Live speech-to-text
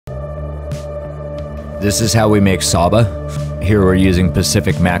This is how we make Saba. Here we're using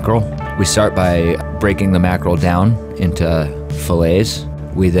Pacific Mackerel. We start by breaking the mackerel down into fillets.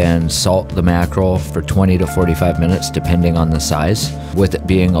 We then salt the mackerel for 20 to 45 minutes, depending on the size. With it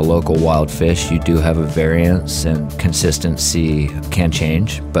being a local wild fish, you do have a variance and consistency can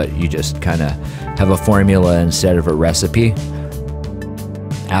change, but you just kind of have a formula instead of a recipe.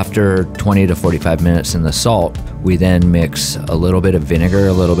 After 20 to 45 minutes in the salt, we then mix a little bit of vinegar,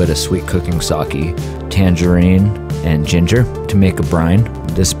 a little bit of sweet cooking sake, tangerine, and ginger to make a brine.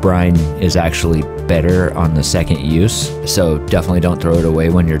 This brine is actually better on the second use, so definitely don't throw it away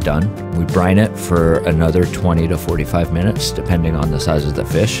when you're done. We brine it for another 20 to 45 minutes, depending on the size of the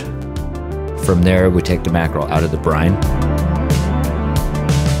fish. From there, we take the mackerel out of the brine.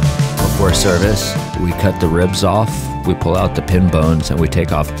 Before service, we cut the ribs off, we pull out the pin bones, and we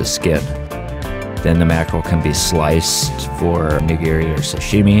take off the skin. Then the mackerel can be sliced for nigiri or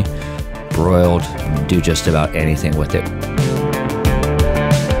sashimi, broiled, do just about anything with it.